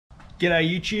G'day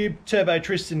YouTube, Turbo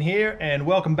Tristan here and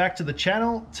welcome back to the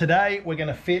channel. Today we're going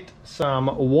to fit some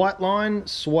Whiteline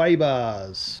sway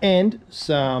bars and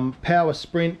some Power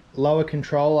Sprint lower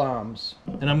control arms.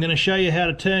 And I'm going to show you how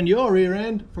to turn your rear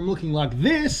end from looking like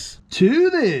this to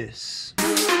this.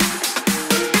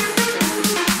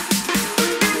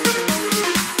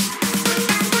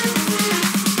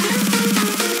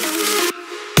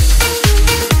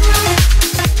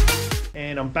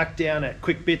 And I'm back down at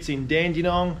QUICKBITZ in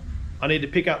Dandenong. I need to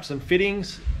pick up some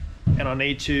fittings and I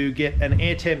need to get an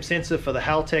air temp sensor for the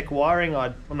Haltech wiring.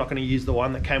 I'm not going to use the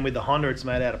one that came with the Honda. It's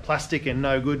made out of plastic and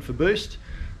no good for boost.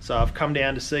 So I've come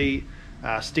down to see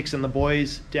Sticks and the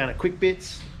boys down at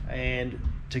QUICKBITZ and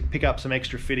to pick up some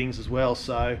extra fittings as well.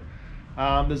 So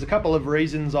there's a couple of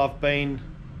reasons I've been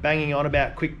banging on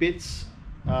about QUICKBITZ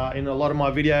in a lot of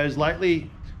my videos lately.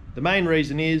 The main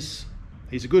reason is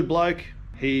he's a good bloke.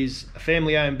 He's a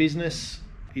family owned business.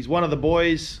 He's one of the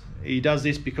boys. He does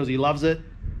this because he loves it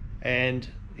and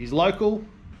he's local.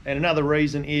 And another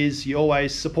reason is you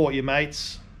always support your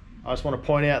mates. I just want to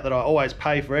point out that I always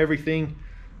pay for everything.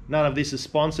 None of this is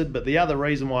sponsored, but the other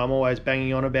reason why I'm always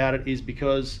banging on about it is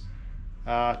because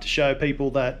to show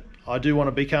people that I do want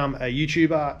to become a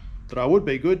YouTuber, that I would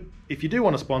be good if you do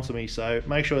want to sponsor me. So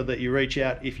make sure that you reach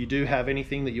out if you do have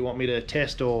anything that you want me to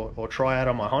test or try out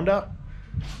on my Honda,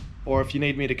 or if you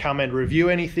need me to come and review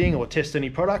anything or test any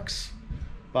products.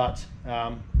 But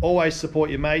always support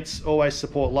your mates, always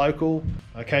support local.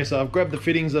 Okay, so I've grabbed the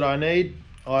fittings that I need.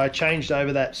 I changed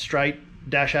over that straight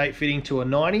 -8 fitting to a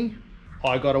 90.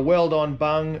 I got a weld-on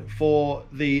bung for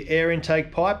the air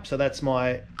intake pipe, so that's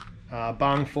my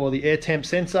bung for the air temp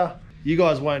sensor. You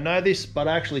guys won't know this, but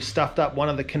I actually stuffed up one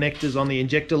of the connectors on the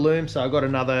injector loom, so I got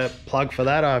another plug for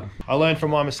that. I learned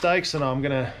from my mistakes and I'm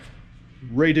gonna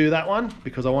redo that one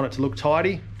because I want it to look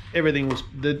tidy. Everything was,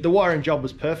 the wiring job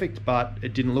was perfect, but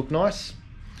it didn't look nice.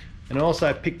 And I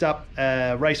also picked up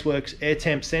a RACEWORKS air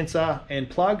temp sensor and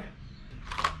plug.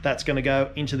 That's going to go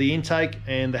into the intake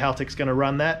and the Haltech's going to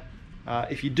run that.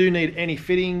 If you do need any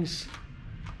fittings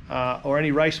or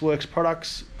any RACEWORKS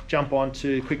products, jump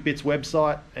onto QUICKBITZ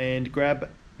website and grab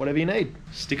whatever you need.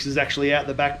 Sticks is actually out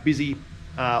the back busy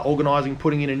organising,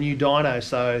 putting in a new dyno,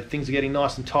 so things are getting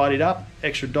nice and tidied up.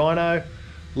 Extra dyno.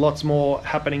 Lots more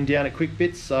happening down at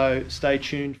QUICKBITZ, so stay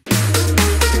tuned.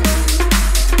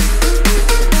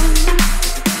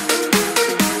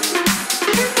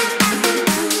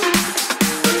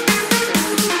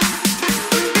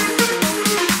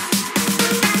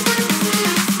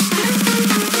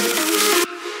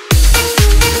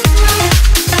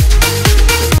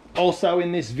 Also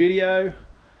in this video,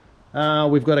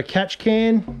 we've got a catch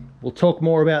can. We'll talk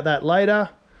more about that later.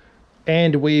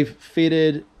 And we've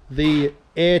fitted the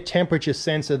air temperature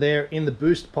sensor there in the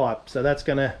boost pipe, so that's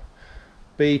going to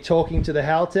be talking to the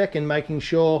Haltech and making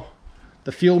sure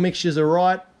the fuel mixtures are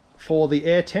right for the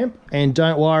air temp. And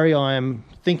don't worry, I am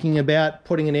thinking about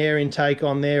putting an air intake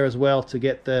on there as well to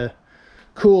get the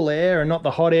cool air and not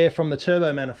the hot air from the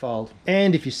turbo manifold.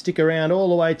 And if you stick around all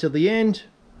the way to the end,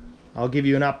 I'll give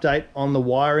you an update on the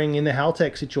wiring in the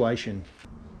Haltech situation.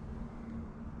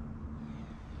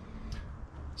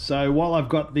 So while I've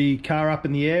got the car up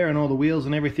in the air and all the wheels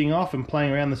and everything off and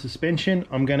playing around the suspension,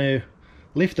 I'm going to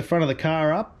lift the front of the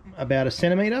car up about 1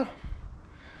 centimetre.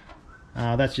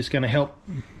 That's just going to help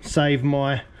save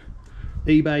my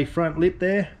eBay front lip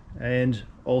there, and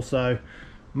also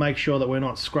make sure that we're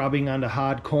not scrubbing under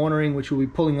hard cornering, which will be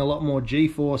pulling a lot more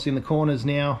G-force in the corners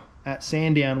now at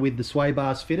Sandown with the sway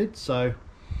bars fitted. So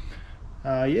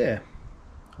yeah,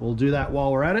 we'll do that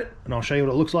while we're at it, and I'll show you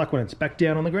what it looks like when it's back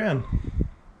down on the ground.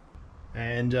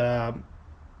 And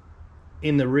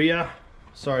in the rear,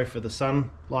 sorry for the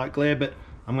sunlight glare, but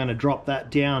I'm going to drop that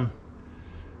down,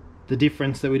 the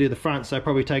difference that we do the front, so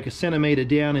probably take 1 centimetre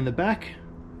down in the back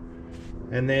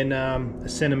and then 1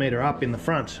 centimetre up in the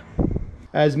front.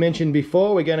 As mentioned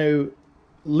before, we're going to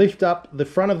lift up the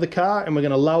front of the car and we're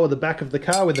going to lower the back of the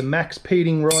car with the Max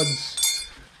Peating Rods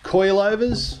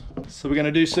coilovers. So we're going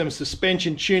to do some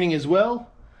suspension tuning as well.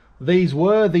 These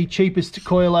were the cheapest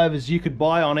coilovers you could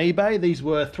buy on eBay. These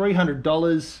were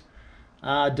 $300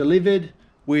 delivered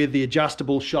with the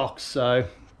adjustable shocks. So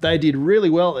they did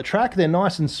really well at the track. They're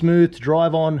nice and smooth to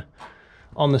drive on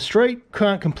the street.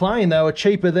 Can't complain. They were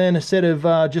cheaper than a set of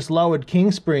just lowered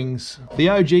King Springs. The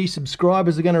OG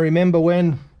subscribers are going to remember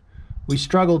when we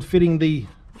struggled fitting the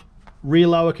rear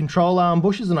lower control arm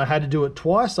bushes and I had to do it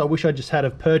twice. I wish I just had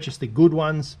have purchased the good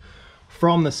ones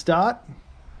from the start.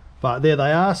 But there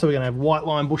they are. So we're going to have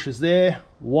Whiteline bushes there,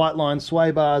 Whiteline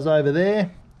sway bars over there,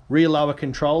 rear lower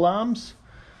control arms.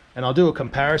 and I'll do a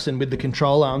comparison with the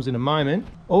control arms in a moment.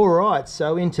 Alright,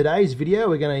 so in today's video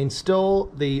we're going to install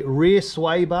the rear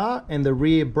sway bar and the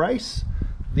rear brace,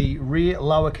 the rear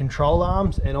lower control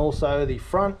arms, and also the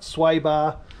front sway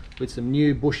bar with some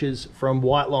new bushes from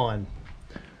Whiteline.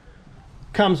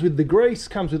 Comes with the grease,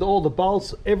 comes with all the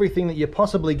bolts, everything that you're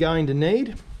possibly going to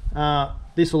need.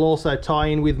 This will also tie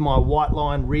in with my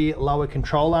Whiteline rear lower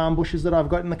control arm bushes that I've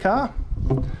got in the car.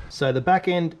 So the back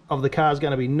end of the car is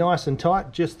going to be nice and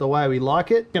tight, just the way we like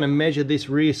it. I'm going to measure this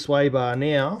rear sway bar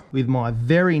now with my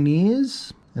very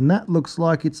nears, and that looks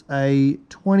like it's a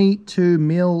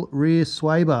 22mm rear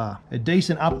sway bar. A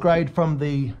decent upgrade from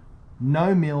the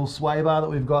no mill sway bar that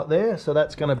we've got there, so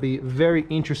that's going to be very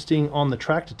interesting on the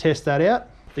track to test that out.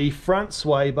 The front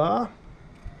sway bar,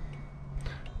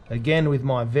 again with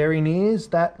my very nears,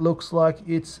 that looks like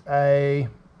it's a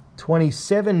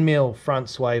 27mm front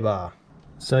sway bar.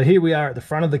 So here we are at the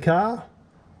front of the car,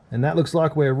 and that looks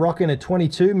like we're rocking a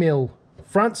 22mm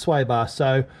front sway bar.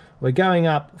 So we're going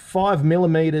up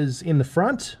 5mm in the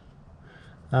front,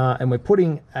 and we're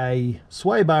putting a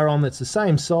sway bar on that's the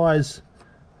same size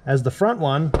as the front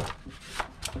one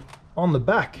on the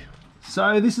back.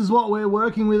 So this is what we're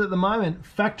working with at the moment.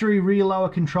 Factory rear lower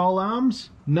control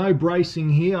arms, no bracing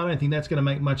here. I don't think that's going to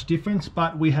make much difference,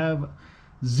 but we have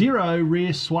 0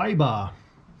 rear sway bar.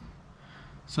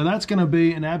 So that's going to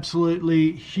be an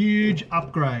absolutely huge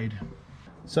upgrade.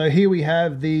 So here we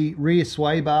have the rear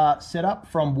sway bar set up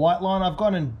from Whiteline. I've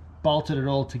gone and bolted it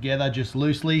all together just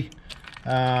loosely,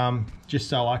 just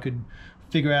so I could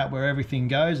figure out where everything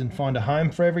goes and find a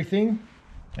home for everything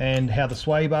and how the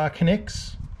sway bar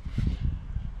connects.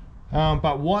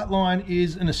 But Whiteline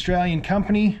is an Australian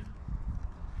company.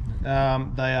 They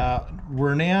are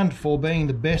renowned for being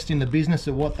the best in the business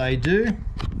at what they do.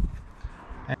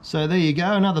 So there you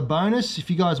go, another bonus. If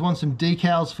you guys want some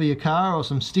decals for your car or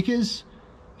some stickers,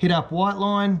 hit up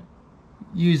Whiteline,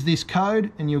 use this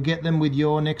code, and you'll get them with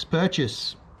your next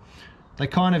purchase. They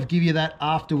kind of give you that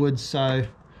afterwards, so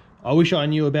I wish I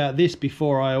knew about this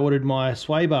before I ordered my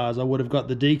sway bars. I would have got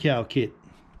the decal kit.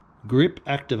 Grip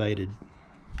activated.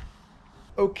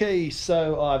 Okay,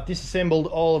 so I've disassembled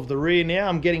all of the rear now.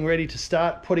 I'm getting ready to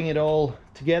start putting it all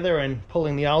together and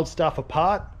pulling the old stuff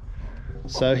apart.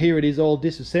 So here it is all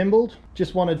disassembled.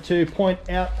 Just wanted to point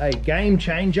out a game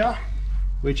changer,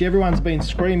 which everyone's been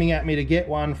screaming at me to get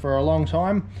one for a long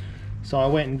time. So I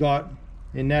went and got,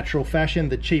 in natural fashion,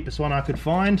 the cheapest one I could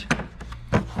find,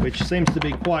 which seems to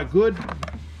be quite good.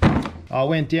 I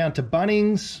went down to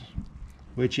Bunnings,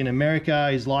 which in America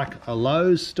is like a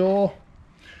Lowe's store,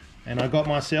 and I got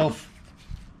myself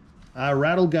a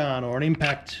rattle gun or an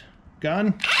impact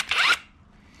gun.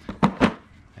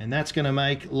 And that's going to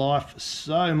make life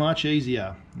so much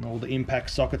easier, and all the impact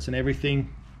sockets and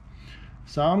everything.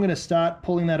 So I'm going to start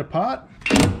pulling that apart.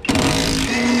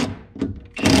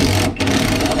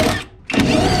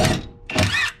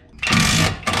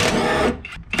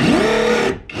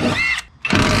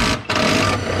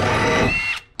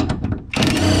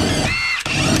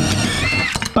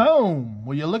 Boom!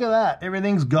 Will you look at that?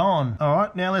 Everything's gone. All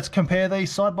right, now let's compare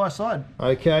these side by side.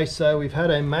 Okay, so we've had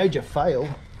a major fail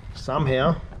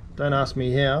somehow. Don't ask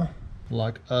me how.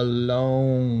 Like a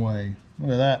long way.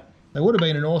 Look at that. That would have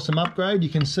been an awesome upgrade. You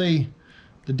can see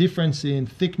the difference in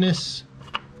thickness,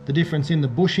 the difference in the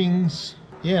bushings.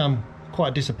 Yeah, I'm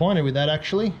quite disappointed with that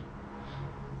actually.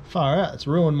 Far out, it's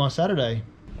ruined my Saturday.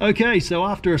 Okay, so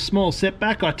after a small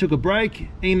setback, I took a break,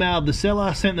 emailed the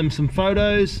seller, sent them some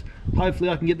photos. Hopefully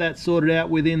I can get that sorted out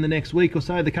within the next week or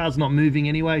so. The car's not moving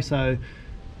anyway, so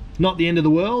not the end of the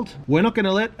world. We're not going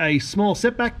to let a small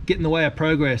setback get in the way of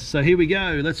progress. So here we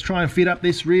go. Let's try and fit up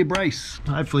this rear brace.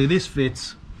 Hopefully this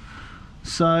fits.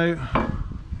 So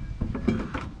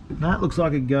that looks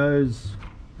like it goes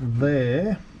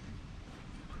there.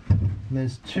 And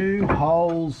there's 2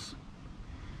 holes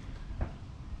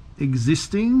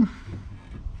existing.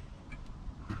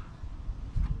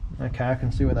 Okay, I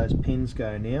can see where those pins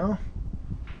go now.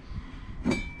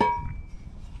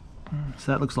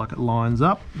 So that looks like it lines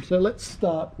up. So let's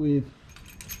start with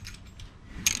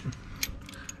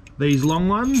these long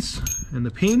ones and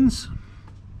the pins.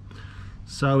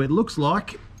 So it looks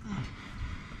like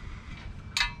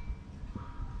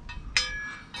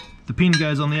the pin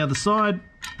goes on the other side,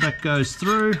 that goes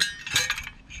through,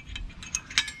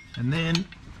 and then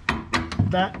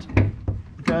that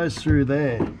goes through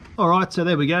there. Alright, so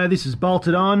there we go, this is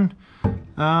bolted on.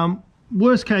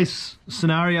 Worst case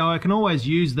scenario, I can always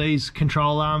use these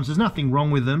control arms. There's nothing wrong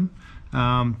with them.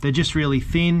 They're just really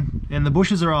thin and the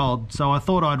bushes are old, so I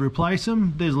thought I'd replace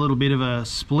them. There's a little bit of a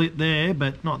split there,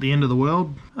 but not the end of the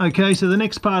world. Okay, so the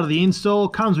next part of the install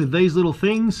comes with these little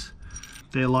things.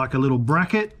 they're like a little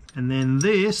bracket, and then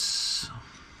this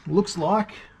looks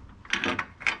like,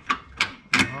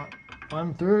 right,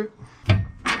 one through,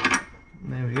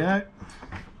 there we go,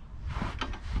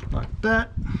 like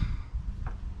that,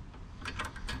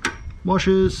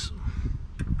 washers,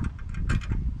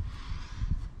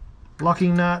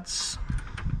 locking nuts,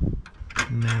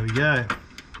 and there we go.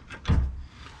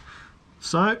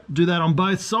 So do that on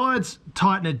both sides,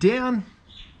 tighten it down,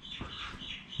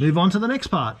 move on to the next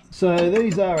part. So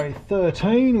these are a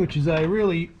 13, which is a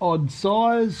really odd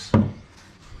size.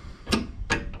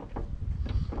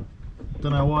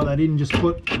 Don't know why they didn't just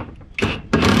put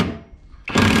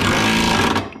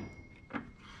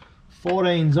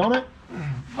 14s on it,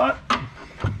 but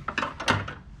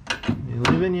you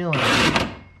live and you learn.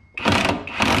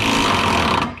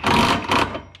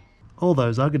 All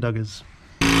those ugga-duggers.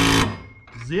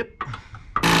 Zip,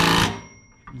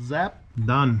 zap,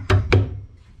 done.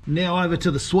 Now over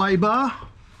to the sway bar.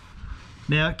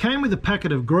 Now it came with a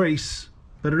packet of grease,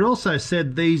 but it also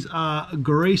said these are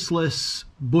greaseless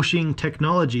bushing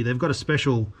technology. They've got a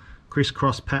special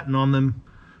crisscross pattern on them.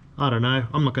 I don't know,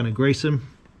 I'm not going to grease them.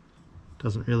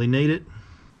 Doesn't really need it.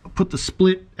 I'll put the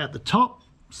split at the top,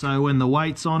 so when the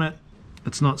weight's on it,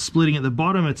 it's not splitting at the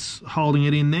bottom, it's holding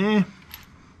it in there.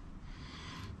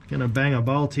 Gonna bang a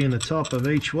bolt in the top of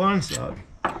each one, so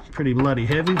it's pretty bloody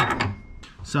heavy.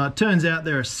 So it turns out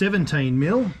they're a 17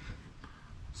 mil,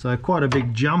 so quite a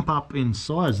big jump up in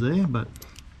size there, but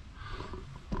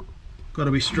got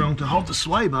to be strong to hold the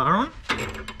sway bar on.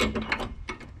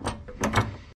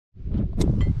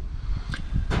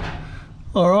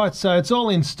 Alright, so it's all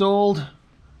installed,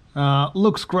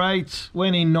 looks great,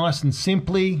 went in nice and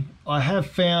simply. I have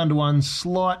found one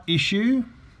slight issue,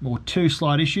 or two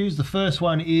slight issues. The first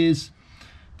one is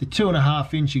the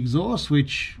 2.5 inch exhaust,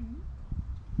 which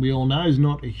we all know is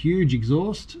not a huge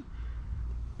exhaust,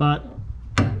 but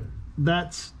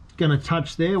that's going to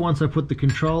touch there once I put the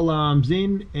control arms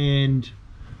in, and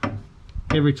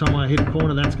every time I hit a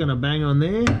corner that's going to bang on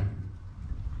there.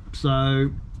 So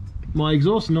my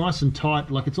exhaust is nice and tight,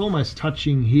 like it's almost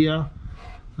touching here.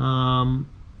 You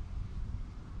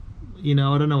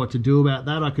know, I don't know what to do about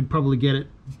that. I could probably get it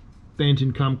bent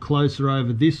and come closer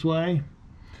over this way,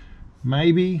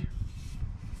 maybe,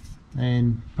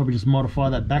 and probably just modify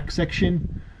that back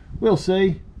section. We'll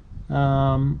see.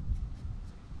 I've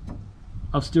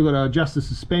still got to adjust the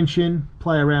suspension,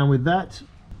 play around with that.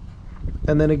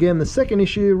 And then again, the second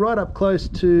issue, right up close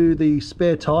to the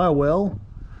spare tyre well,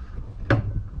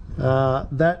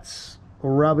 that's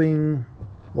rubbing,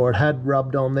 or it had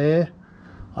rubbed on there.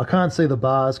 I can't see the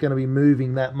bars going to be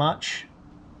moving that much.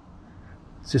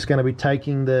 It's just going to be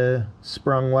taking the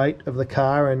sprung weight of the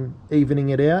car and evening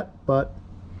it out, but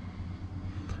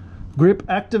grip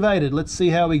activated. Let's see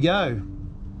how we go.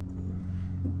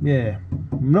 Yeah,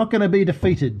 I'm not going to be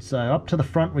defeated, so up to the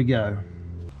front we go.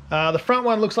 The front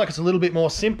one looks like it's a little bit more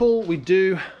simple. We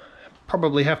do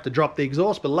probably have to drop the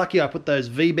exhaust, but lucky I put those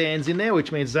V-bands in there,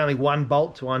 which means there's only one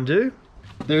bolt to undo.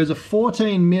 There is a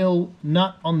 14 mil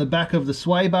nut on the back of the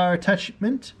sway bar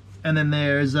attachment, and then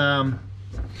there's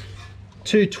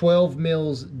two 12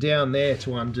 mils down there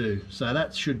to undo. So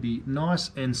that should be nice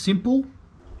and simple.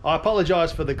 I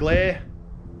apologise for the glare.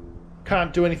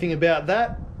 Can't do anything about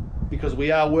that because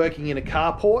we are working in a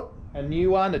carport, a new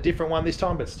one, a different one this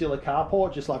time, but still a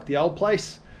carport, just like the old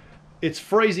place. It's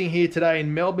freezing here today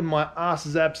in Melbourne. My ass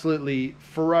is absolutely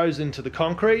frozen to the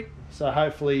concrete, so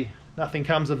hopefully nothing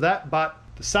comes of that, but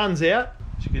the sun's out.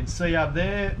 As you can see up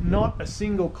there, not a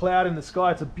single cloud in the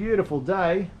sky. It's a beautiful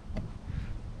day,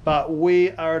 but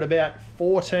we are at about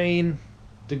 14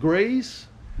 degrees.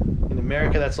 In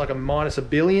America, that's like a minus a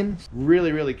billion.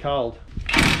 Really, really cold.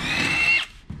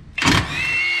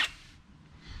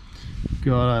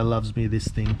 God, I loves me this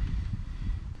thing.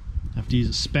 I have to use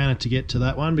a spanner to get to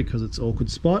that one because it's an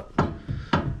awkward spot.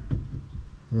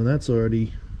 Well, that's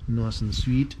already nice and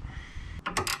sweet.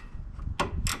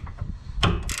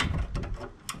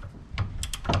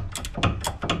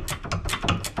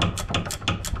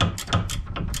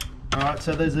 Alright,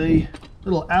 so there's a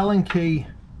little Allen key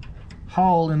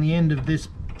hole in the end of this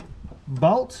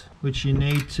bolt, which you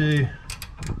need to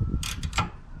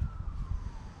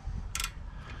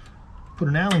put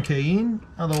an Allen key in,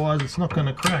 otherwise it's not going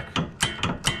to crack.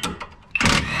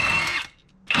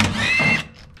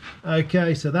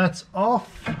 Okay, so that's off,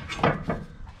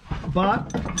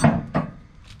 but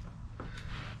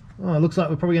it looks like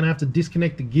we're probably going to have to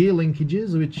disconnect the gear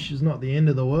linkages, which is not the end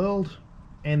of the world,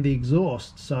 and the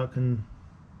exhaust so it can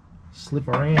slip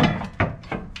around.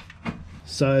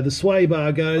 So the sway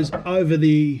bar goes over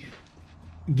the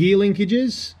gear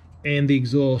linkages and the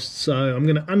exhaust, so I'm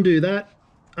going to undo that,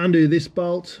 undo this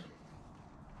bolt.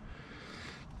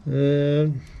 Try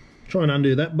and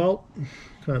undo that bolt.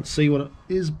 Can't see what it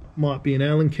is, might be an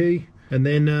Allen key. And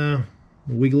then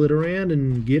wiggle it around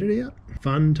and get it out.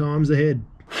 Fun times ahead.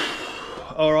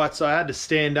 Alright, so I had to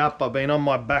stand up. I've been on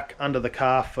my back under the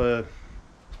car for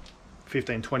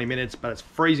 15-20 minutes, but it's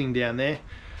freezing down there.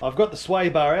 I've got the sway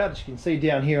bar out, as you can see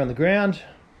down here on the ground.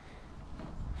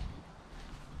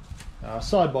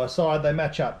 Side by side, they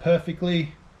match up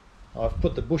perfectly. I've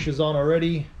put the bushes on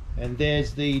already, and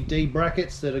there's the D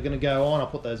brackets that are going to go on. I'll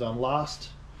put those on last.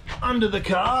 Under the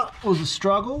car was a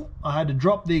struggle. I had to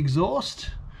drop the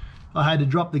exhaust, I had to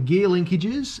drop the gear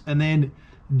linkages, and then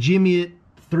jimmy it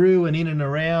through and in and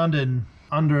around and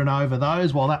under and over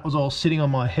those while that was all sitting on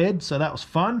my head, so that was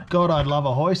fun. God, I'd love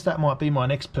a hoist. That might be my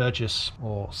next purchase,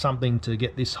 or something to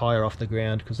get this higher off the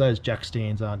ground, because those jack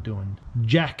stands aren't doing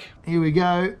jack. Here we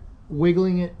go,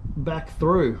 wiggling it back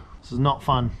through. This is not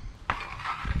fun.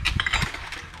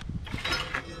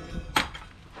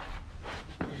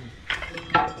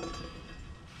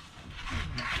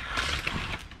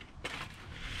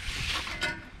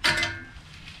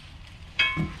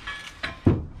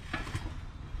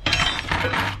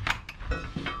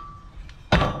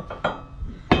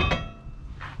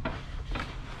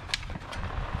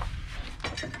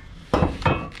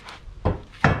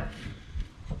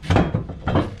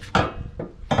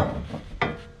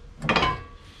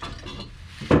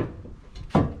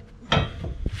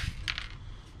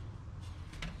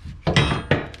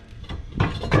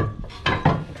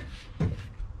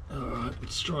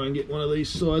 Let's try and get one of these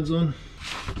sides on.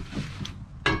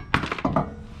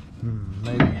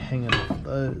 Maybe hanging off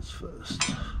those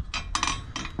first.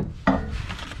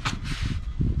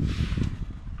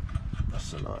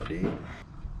 That's an idea.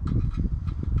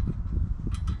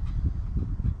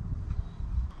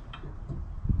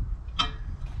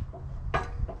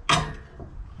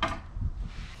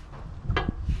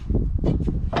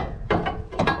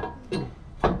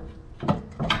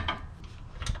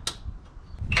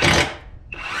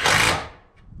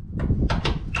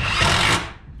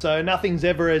 So nothing's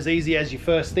ever as easy as you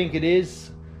first think it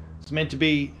is. It's meant to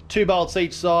be 2 bolts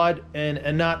each side and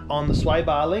a nut on the sway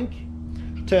bar link.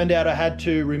 Turned out I had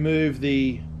to remove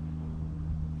the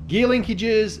gear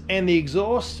linkages and the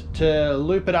exhaust to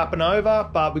loop it up and over,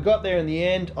 but we got there in the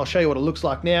end. I'll show you what it looks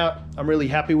like now. I'm really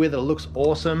happy with it. It looks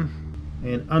awesome.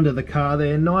 And under the car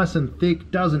there, nice and thick,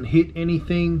 doesn't hit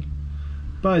anything,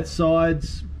 both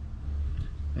sides.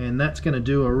 And that's going to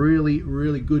do a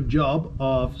really good job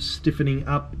of stiffening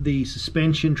up the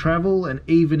suspension travel and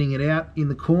evening it out in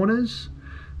the corners,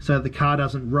 so the car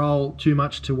doesn't roll too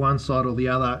much to one side or the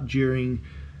other during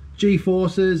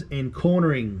G-forces and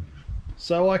cornering.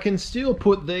 So I can still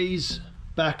put these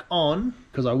back on,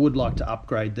 because I would like to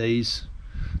upgrade these.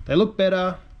 They look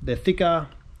better, they're thicker,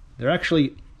 they're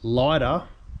actually lighter,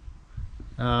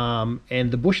 and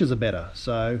the bushes are better.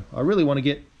 So I really want to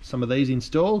get some of these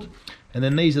installed. And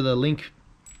then these are the link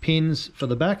pins for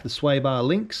the back, the sway bar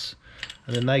links,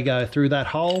 and then they go through that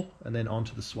hole and then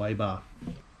onto the sway bar.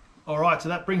 Alright, so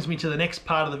that brings me to the next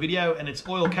part of the video, and it's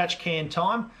oil catch can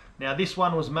time. Now this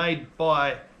one was made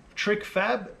by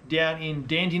QUICKBITZ down in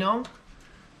Dandenong.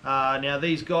 Now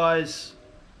these guys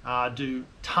do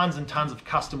tons and tons of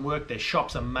custom work. Their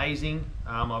shop's amazing.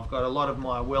 I've got a lot of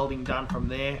my welding done from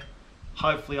there.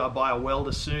 Hopefully I buy a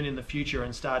welder soon in the future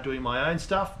and start doing my own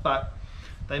stuff, but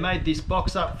they made this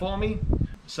box up for me.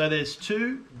 So there's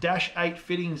 2 -8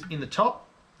 fittings in the top.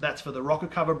 That's for the rocker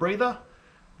cover breather.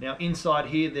 Now inside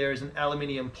here there is an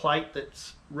aluminium plate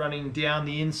that's running down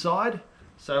the inside.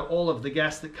 So all of the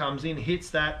gas that comes in hits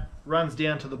that, runs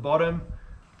down to the bottom.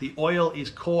 The oil is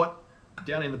caught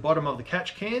down in the bottom of the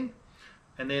catch can,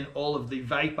 and then all of the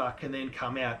vapor can then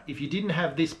come out. If you didn't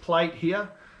have this plate here,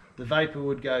 the vapor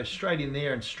would go straight in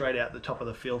there and straight out the top of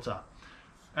the filter.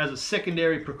 As a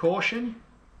secondary precaution,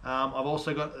 I've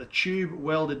also got a tube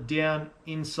welded down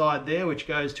inside there, which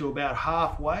goes to about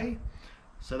halfway.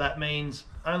 So that means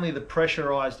only the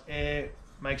pressurized air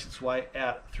makes its way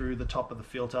out through the top of the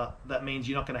filter. That means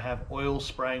you're not going to have oil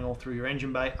spraying all through your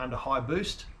engine bay under high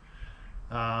boost,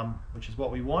 which is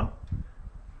what we want.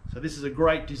 So this is a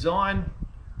great design.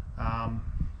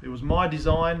 It was my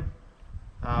design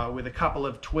with a couple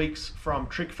of tweaks from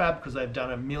QUICKBITZ, because they've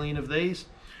done a million of these.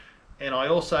 And I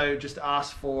also just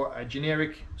asked for a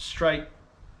generic straight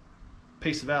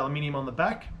piece of aluminium on the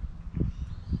back,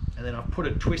 and then I've put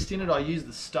a twist in it. I use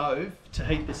the stove to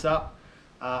heat this up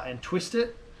and twist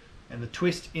it, and the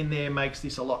twist in there makes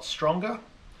this a lot stronger,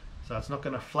 so it's not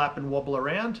going to flap and wobble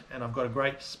around. And I've got a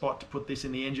great spot to put this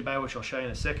in the engine bay, which I'll show you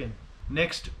in a second.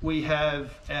 Next we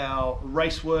have our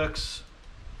RACEWORKS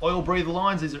oil breather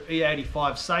lines. These are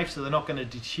E85 safe, so they're not going to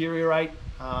deteriorate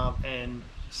and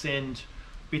send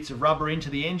bits of rubber into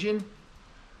the engine.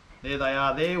 There they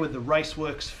are there with the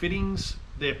RACEWORKS fittings.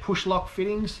 They're push lock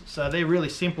fittings, so they're really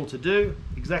simple to do,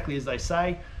 exactly as they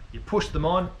say. You push them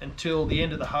on until the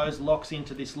end of the hose locks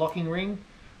into this locking ring,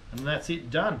 and that's it,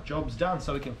 done, job's done.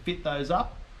 So we can fit those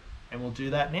up, and we'll do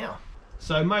that now.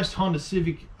 So most Honda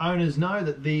Civic owners know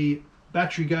that the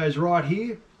battery goes right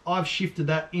here. I've shifted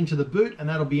that into the boot, and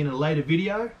that'll be in a later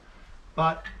video,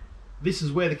 but this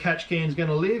is where the catch can is going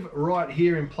to live, right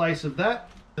here in place of that.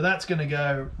 So that's going to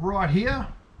go right here.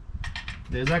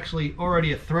 There's actually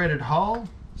already a threaded hole,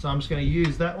 so I'm just going to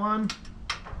use that one.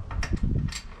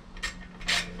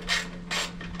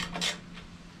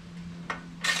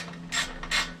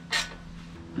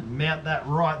 Mount that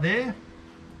right there.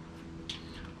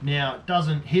 Now it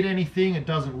doesn't hit anything, it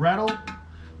doesn't rattle,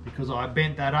 because I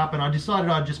bent that up, and I decided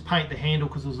I'd just paint the handle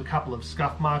because there was a couple of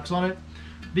scuff marks on it.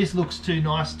 This looks too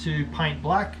nice to paint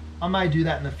black. I may do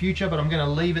that in the future, but I'm going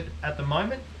to leave it at the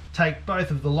moment. Take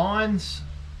both of the lines.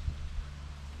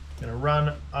 Going to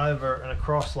run over and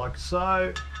across like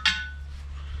so.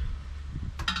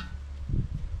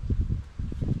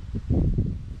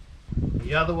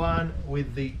 The other one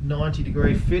with the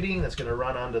 90-degree fitting, that's going to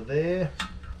run under there.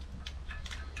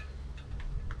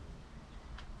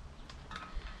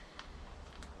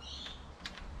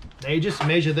 Now you just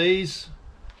measure these,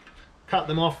 cut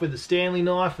them off with a Stanley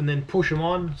knife, and then push them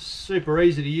on. Super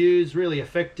easy to use, really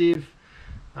effective.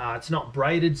 It's not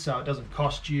braided, so it doesn't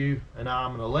cost you an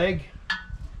arm and a leg.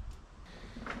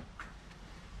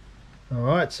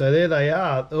 Alright, so there they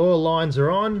are. The oil lines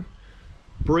are on.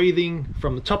 Breathing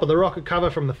from the top of the rocket cover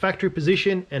from the factory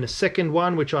position, and a second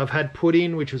one which I've had put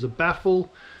in, which was a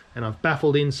baffle, and I've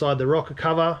baffled inside the rocket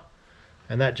cover,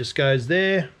 and that just goes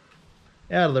there.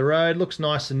 Out of the road, looks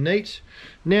nice and neat.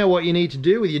 Now what you need to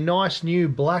do with your nice new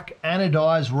black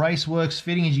anodized RACEWORKS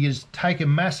fitting is you just take a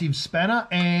massive spanner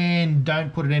and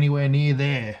don't put it anywhere near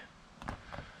there.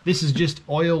 This is just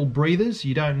oil breathers.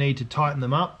 You don't need to tighten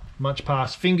them up much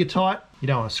past finger tight. You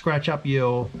don't want to scratch up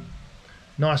your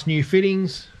nice new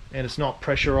fittings, and it's not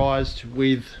pressurized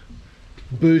with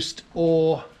boost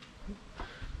or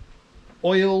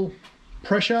oil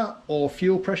pressure or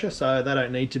fuel pressure, so they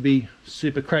don't need to be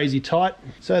super crazy tight.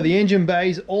 So the engine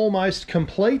bay is almost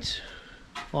complete.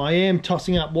 I am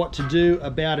tossing up what to do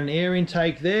about an air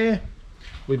intake there.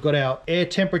 We've got our air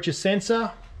temperature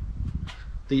sensor.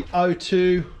 The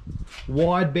O2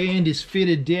 wideband is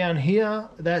fitted down here.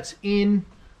 That's in.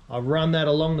 I've run that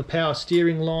along the power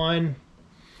steering line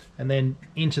and then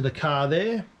into the car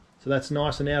there. So that's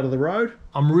nice and out of the road.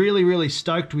 I'm really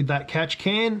stoked with that catch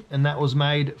can, and that was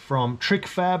made from Trick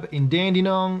Fab in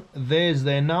Dandenong. There's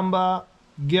their number.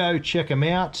 Go check them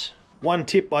out. One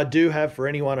tip I do have for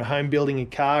anyone at home building a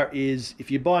car is,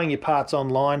 if you're buying your parts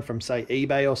online from say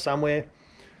eBay or somewhere,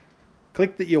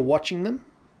 click that you're watching them,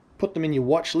 put them in your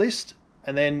watch list,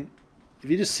 and then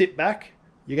if you just sit back,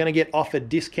 you're going to get offered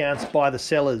discounts by the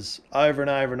sellers over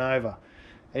and over and over.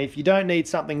 And if you don't need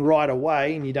something right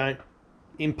away and you don't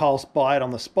impulse buy it on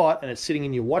the spot and it's sitting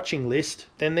in your watching list,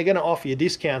 then they're going to offer you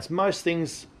discounts. Most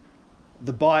things,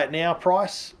 the buy it now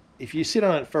price, if you sit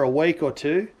on it for a week or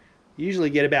two, you usually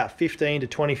get about 15 to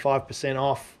 25%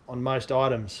 off on most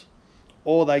items.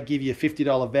 Or they give you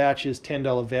 $50 vouchers,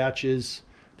 $10 vouchers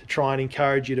to try and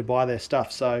encourage you to buy their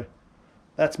stuff. So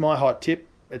that's my hot tip.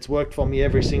 It's worked for me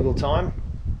every single time.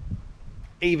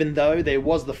 Even though there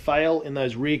was the fail in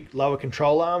those rear lower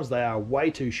control arms, they are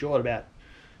way too short, about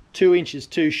 2 inches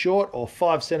too short or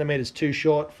 5 centimeters too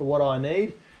short for what I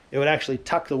need. It would actually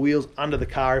tuck the wheels under the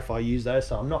car if I use those,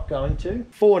 so I'm not going to.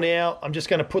 For now, I'm just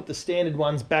going to put the standard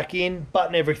ones back in,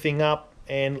 button everything up,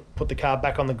 and put the car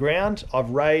back on the ground. I've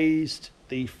raised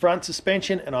the front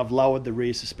suspension and I've lowered the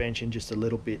rear suspension just a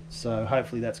little bit, so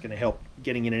hopefully that's going to help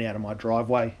getting in and out of my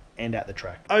driveway and at the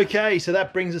track. Okay, so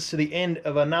that brings us to the end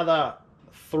of another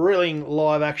thrilling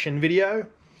live action video.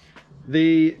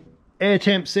 The air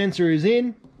temp sensor is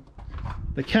in,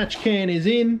 the catch can is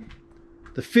in,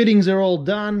 the fittings are all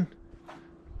done.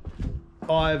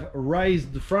 I've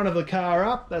raised the front of the car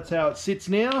up, that's how it sits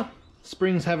now.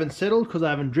 Springs haven't settled because I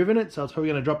haven't driven it, so it's probably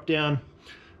going to drop down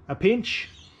a pinch.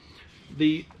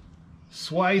 The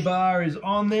sway bar is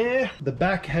on there, the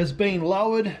back has been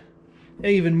lowered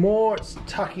even more, it's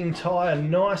tucking tire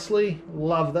nicely,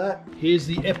 love that. Here's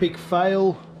the epic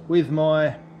fail with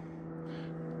my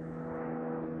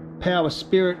Power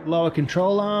Spirit lower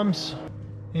control arms,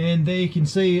 and there you can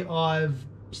see I've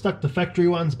stuck the factory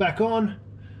ones back on.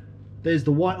 There's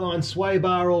the Whiteline sway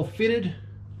bar all fitted,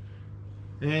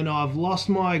 and I've lost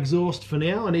my exhaust for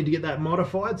now. I need to get that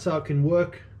modified so it can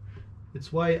work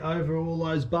It's way over all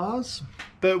those bars.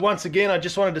 But once again, I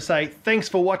just wanted to say thanks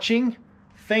for watching.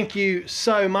 Thank you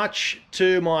so much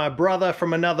to my brother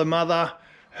from another mother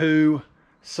who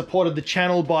supported the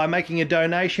channel by making a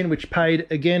donation, which paid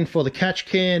again for the catch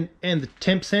can and the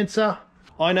temp sensor.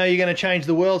 I know you're going to change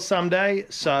the world someday,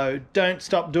 so don't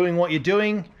stop doing what you're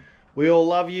doing. We all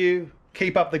love you.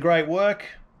 Keep up the great work.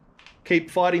 Keep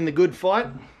fighting the good fight.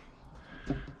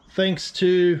 Thanks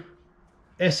to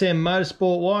SM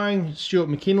Motorsport Wiring, Stuart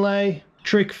McKinlay,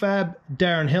 Trick Fab,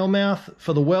 Darren Hellmouth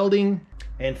for the welding,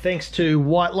 and thanks to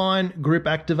Whiteline, grip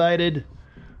activated,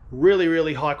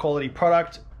 really high quality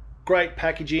product, great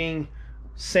packaging,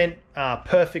 sent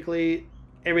perfectly,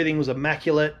 everything was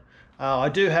immaculate. I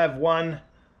do have one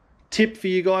tip for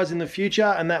you guys in the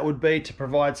future, and that would be to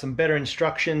provide some better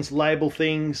instructions, label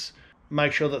things,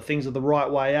 make sure that things are the right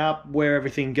way up, where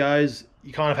everything goes.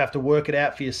 You kind of have to work it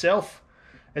out for yourself.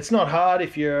 It's not hard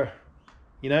if you're,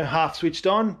 you know, half switched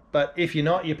on, but if you're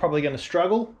not, you're probably going to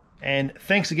struggle. And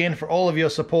thanks again for all of your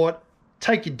support.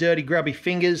 Take your dirty, grubby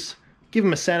fingers, give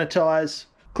them a sanitize,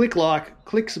 click like,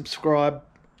 click subscribe,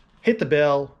 hit the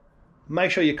bell,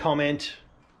 make sure you comment,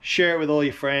 share it with all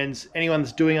your friends. Anyone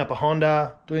that's doing up a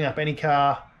Honda, doing up any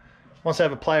car, wants to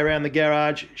have a play around the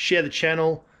garage, share the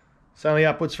channel. It's only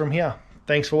upwards from here.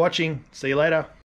 Thanks for watching. See you later.